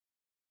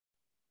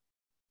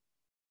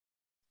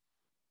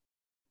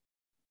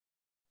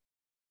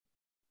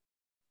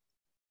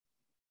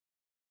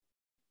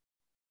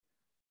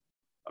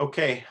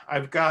Okay,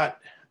 I've got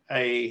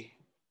a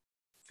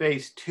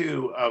phase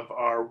 2 of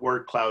our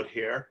word cloud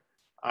here.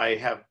 I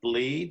have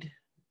bleed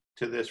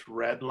to this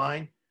red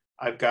line.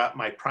 I've got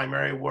my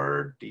primary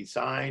word,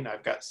 design.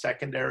 I've got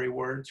secondary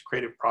words,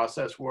 creative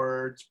process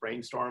words,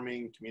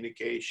 brainstorming,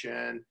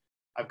 communication.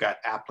 I've got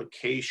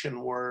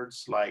application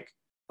words like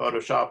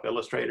Photoshop,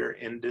 Illustrator,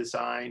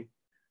 InDesign.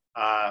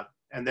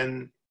 And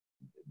then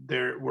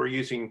we're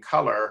using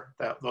color,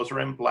 those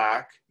are in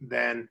black.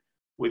 Then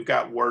we've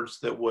got words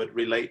that would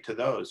relate to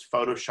those.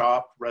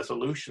 Photoshop,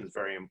 resolution is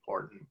very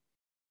important.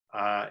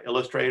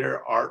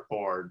 Illustrator,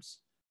 artboards,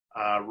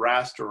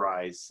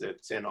 rasterize,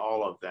 it's in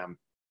all of them.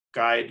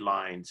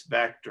 Guidelines,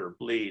 vector,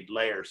 bleed,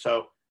 layer.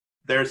 So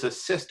there's a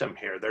system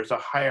here. There's a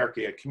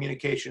hierarchy, a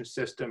communication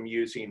system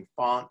using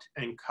font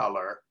and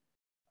color.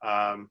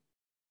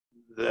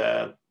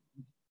 The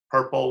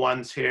purple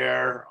ones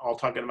here, all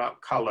talking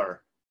about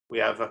color. We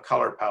have a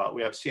color palette.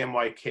 We have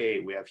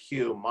CMYK. We have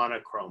hue,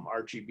 monochrome,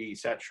 RGB,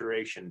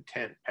 saturation,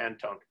 tint,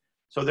 Pantone.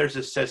 So there's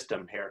a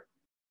system here.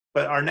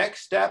 But our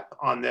next step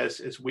on this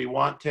is we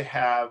want to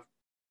have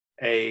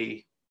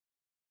an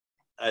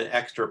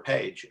extra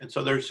page. And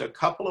so there's a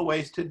couple of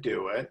ways to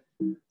do it.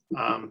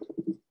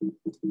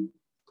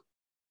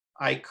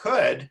 I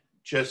could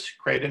just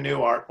create a new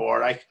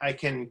artboard.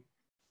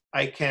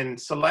 I can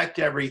select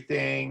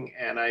everything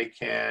and I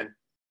can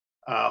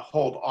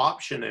hold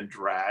Option and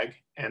drag,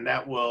 and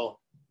that will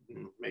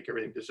make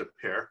everything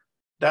disappear.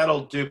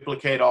 That'll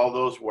duplicate all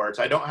those words.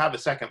 I don't have a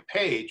second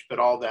page, but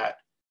all that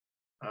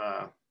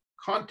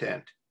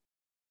content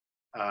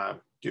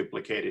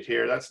duplicated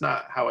here. That's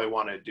not how I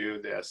want to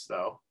do this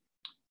though.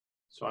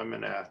 So I'm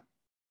gonna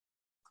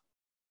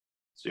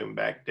zoom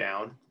back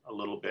down a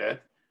little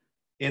bit.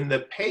 In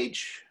the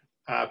page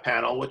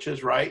panel, which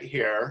is right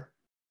here,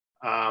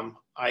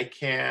 I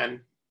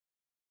can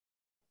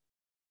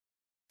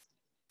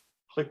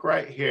click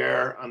right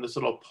here on this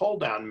little pull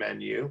down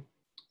menu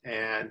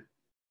and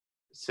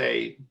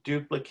say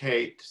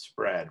duplicate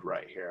spread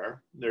right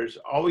here. There's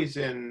always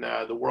in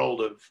the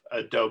world of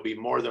Adobe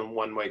more than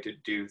one way to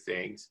do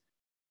things.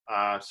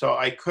 So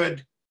I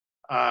could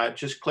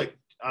just click,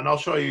 and I'll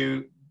show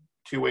you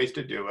two ways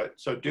to do it.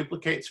 So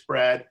duplicate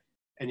spread,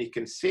 and you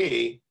can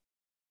see,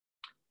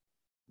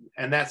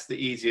 and that's the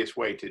easiest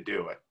way to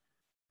do it.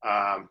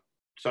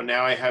 So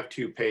now I have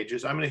two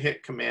pages. I'm going to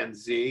hit Command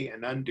Z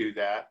and undo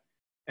that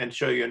and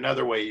show you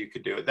another way you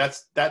could do it.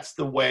 That's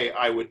the way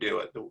I would do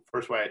it, the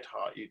first way I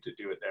taught you to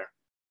do it there.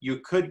 You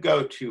could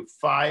go to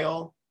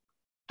File,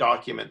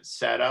 Document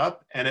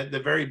Setup, and at the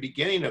very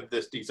beginning of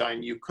this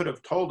design, you could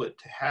have told it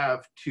to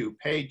have two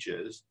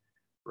pages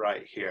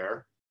right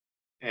here,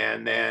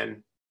 and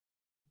then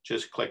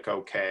just click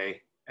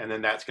OK, and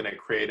then that's going to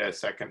create a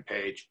second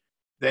page.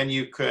 Then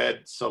you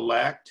could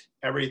select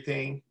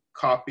everything,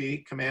 copy,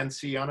 Command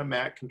C on a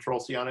Mac,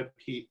 Control C on a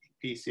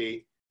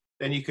PC.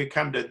 Then you could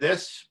come to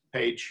this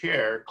page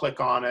here, click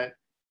on it,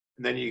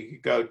 and then you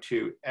could go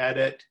to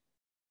Edit,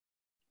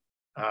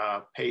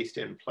 Paste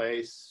in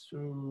Place,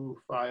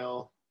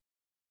 File.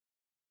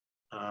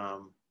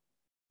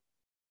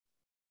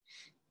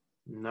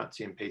 Not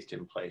seeing Paste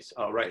in Place.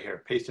 Oh, right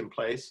here, Paste in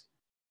Place.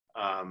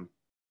 And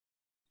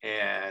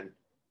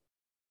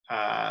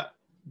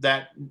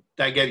that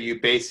gave you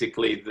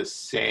basically the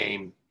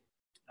same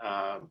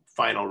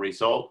final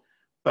result.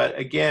 But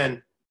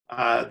again,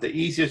 the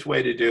easiest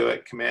way to do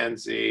it, Command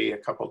Z a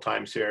couple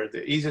times here,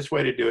 the easiest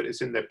way to do it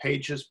is in the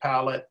Pages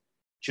palette.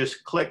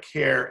 Just click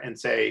here and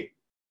say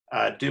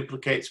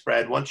duplicate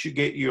spread. Once you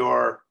get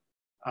your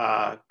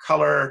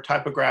color,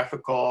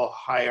 typographical,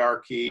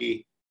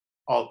 hierarchy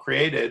all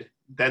created,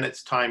 then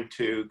it's time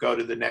to go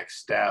to the next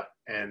step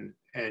and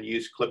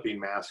use clipping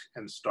mask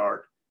and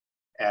start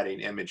adding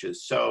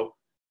images. So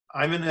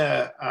I'm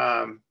gonna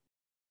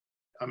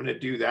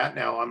do that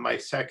now on my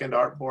second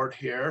artboard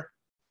here.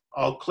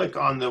 I'll click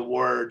on the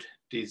word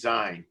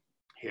design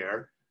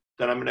here.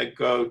 Then I'm gonna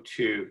go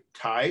to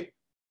Type,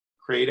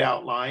 Create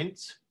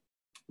Outlines,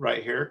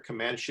 right here,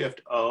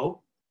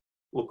 Command-Shift-O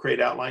will create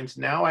outlines.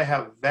 Now I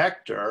have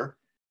vector,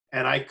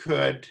 and I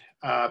could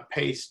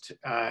paste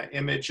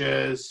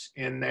images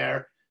in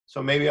there.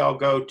 So maybe I'll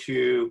go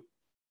to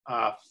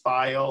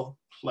File,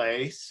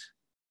 Place,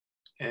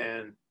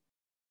 and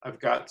I've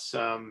got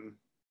some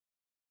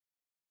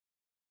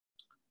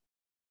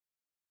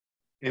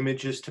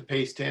images to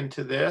paste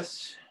into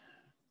this.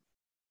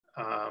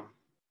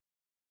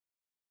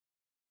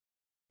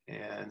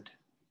 And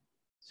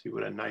see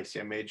what a nice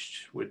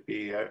image would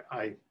be.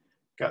 I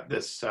got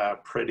this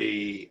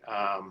pretty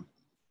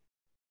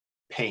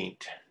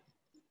paint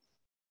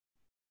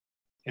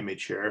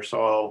image here.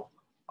 So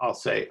I'll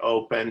say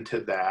open to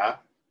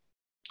that.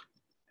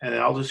 And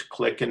then I'll just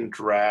click and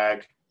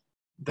drag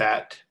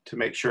that to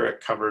make sure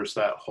it covers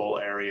that whole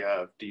area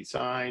of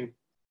design.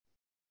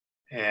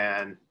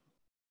 And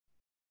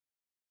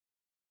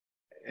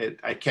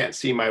I can't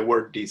see my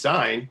word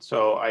design,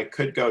 so I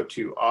could go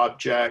to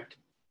Object,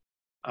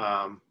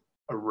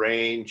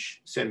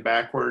 Arrange, Send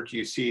Backwards.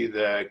 You see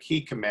the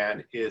key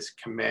command is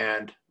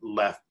Command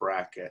left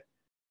bracket.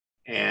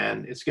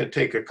 And it's going to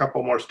take a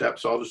couple more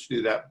steps. So I'll just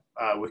do that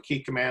with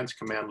key commands,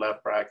 command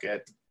left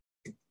bracket.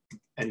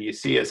 And you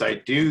see as I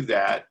do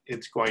that,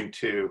 it's going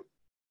to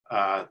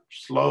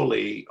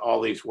slowly, all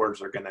these words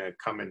are going to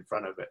come in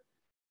front of it.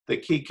 The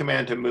key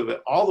command to move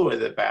it all the way to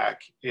the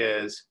back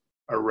is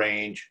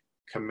arrange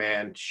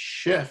command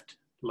shift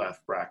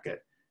left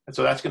bracket. And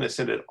so that's going to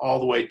send it all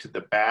the way to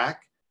the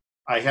back.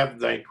 I have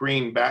the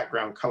green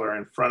background color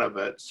in front of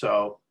it,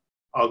 so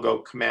I'll go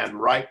command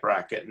right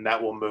bracket, and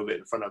that will move it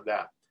in front of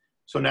that.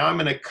 So now I'm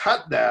going to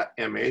cut that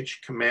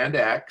image, command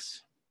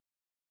X,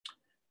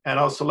 and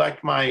I'll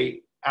select my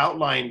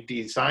outline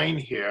design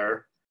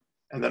here,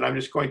 and then I'm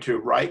just going to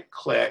right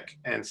click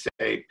and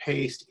say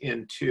paste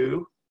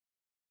into,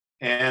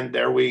 and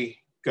there we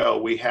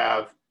go. We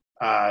have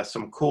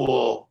some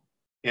cool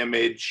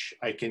image.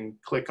 I can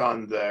click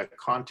on the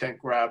content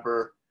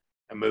grabber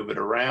and move it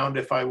around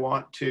if I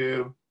want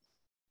to.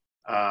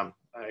 I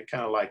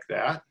kind of like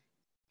that.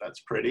 That's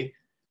pretty.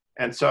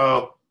 And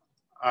so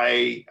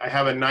I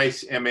have a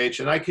nice image,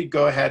 and I could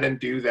go ahead and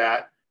do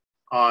that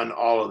on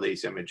all of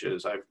these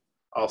images.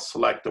 I'll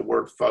select the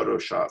word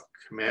Photoshop.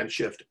 Command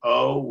Shift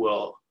O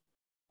will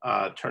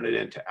turn it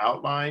into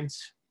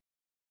outlines.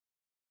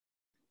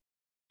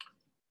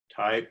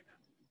 Type,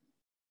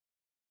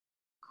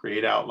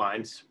 create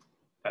outlines.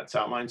 That's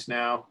outlines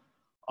now.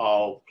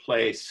 I'll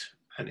place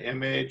an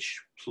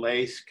image,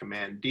 place,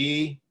 Command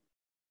D,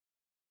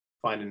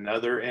 find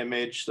another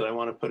image that I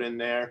want to put in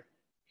there.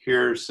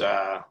 Here's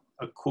a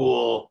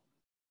cool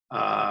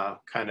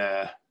kind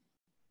of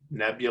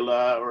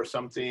nebula or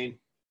something.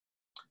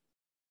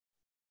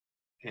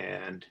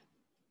 And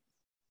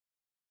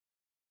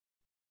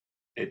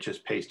it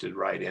just pasted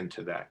right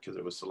into that because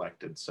it was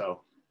selected.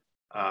 So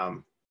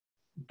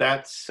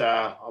that's,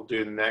 I'll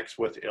do the next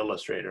with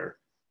Illustrator.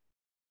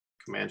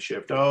 Command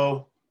Shift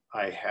O,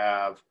 I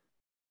have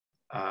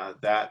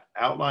that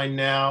outline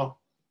now.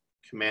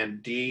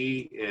 Command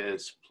D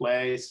is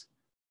place.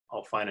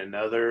 I'll find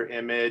another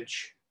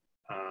image.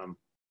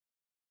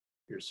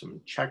 Here's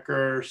some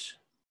checkers,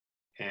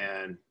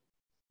 and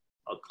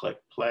I'll click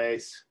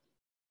place,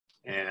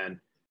 and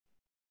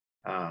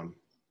I've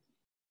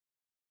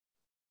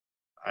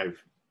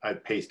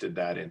pasted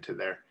that into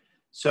there.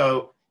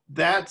 So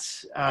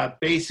that's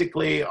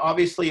basically,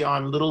 obviously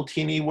on little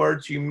teeny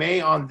words, you may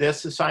on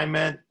this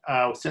assignment,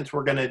 since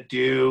we're gonna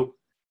do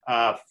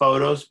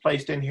photos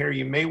placed in here,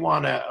 you may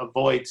wanna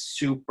avoid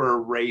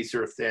super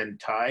razor thin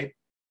type,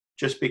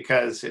 just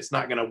because it's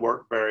not gonna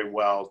work very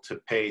well to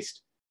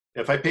paste.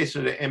 If I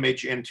pasted an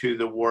image into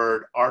the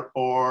word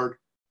artboard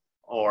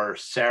or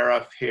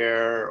serif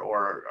here,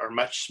 or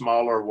much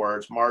smaller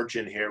words,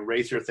 margin here,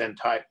 razor thin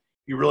type,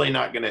 you're really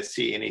not gonna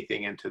see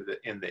anything in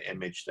the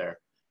image there.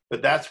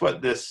 But that's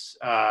what this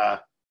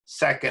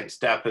second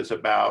step is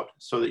about,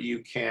 so that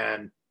you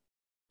can,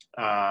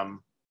 I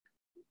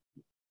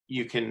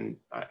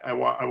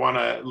want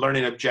a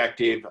learning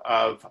objective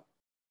of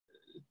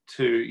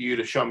you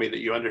to show me that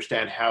you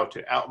understand how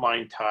to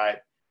outline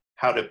type,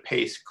 how to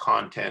paste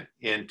content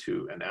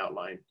into an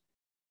outline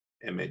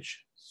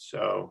image.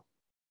 So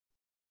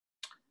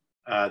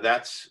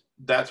that's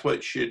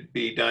what should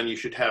be done. You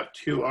should have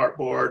two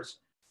artboards.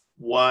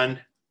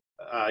 One,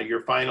 your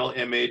final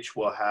image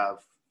will have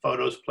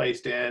photos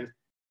placed in.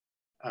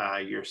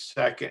 Your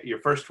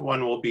first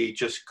one will be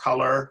just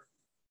color,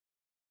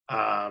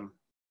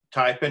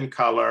 type and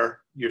color.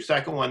 Your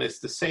second one is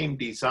the same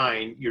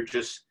design. You're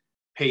just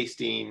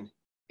pasting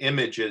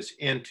images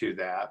into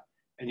that.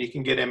 And you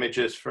can get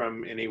images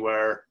from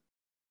anywhere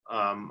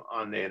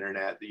on the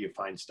internet that you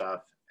find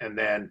stuff. And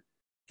then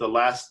the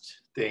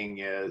last thing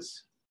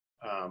is,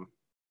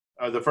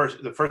 the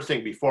first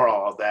thing before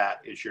all of that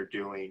is you're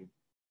doing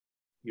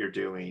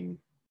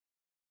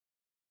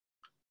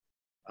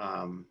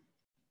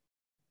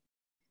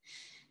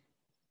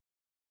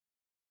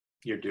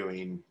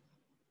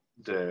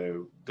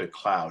the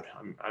cloud.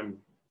 I'm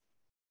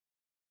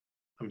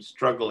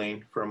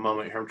struggling for a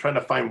moment here. I'm trying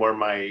to find where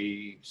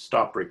my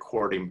stop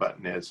recording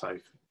button is. I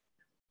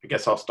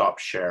guess I'll stop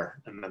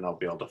share and then I'll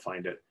be able to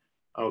find it.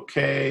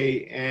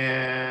 Okay,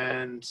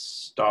 and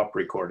stop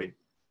recording.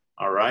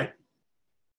 All right.